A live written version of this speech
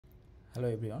Hello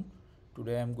everyone,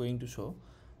 today I am going to show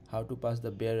how to pass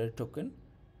the bearer token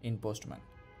in Postman.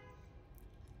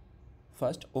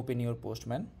 First, open your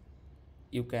Postman.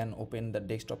 You can open the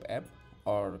desktop app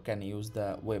or can use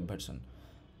the web version.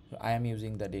 So I am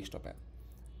using the desktop app.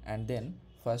 And then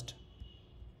first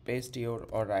paste your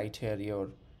or write here your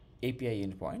API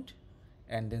endpoint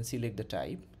and then select the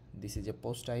type. This is a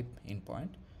post type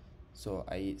endpoint. So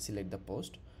I select the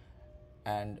post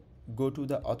and go to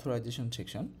the authorization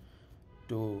section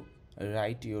to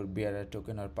write your bearer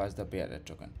token or pass the bearer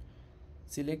token.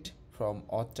 Select from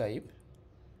auth type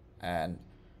and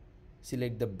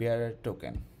select the bearer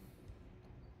token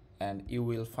and you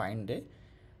will find a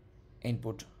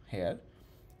input here.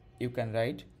 You can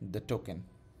write the token.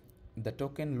 The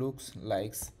token looks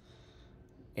like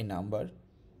a number,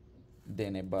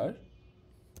 then a bar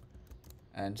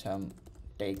and some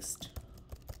text.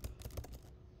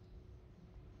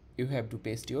 You have to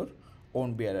paste your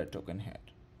own bearer token here.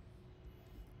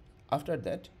 After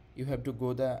that, you have to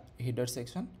go the header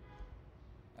section,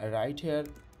 right here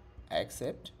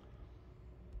accept.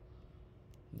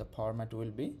 The format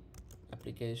will be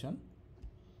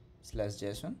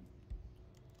application/JSON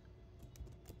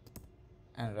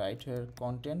and right here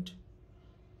content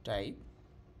type,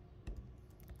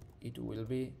 it will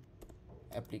be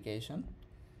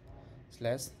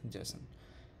application/JSON.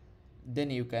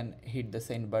 Then you can hit the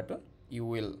send button. You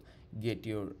will get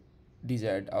your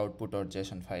desired output or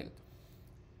JSON file.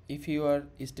 If you are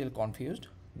still confused,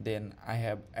 then I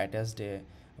have attached a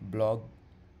blog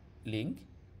link.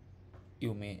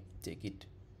 You may check it.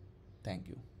 Thank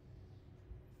you.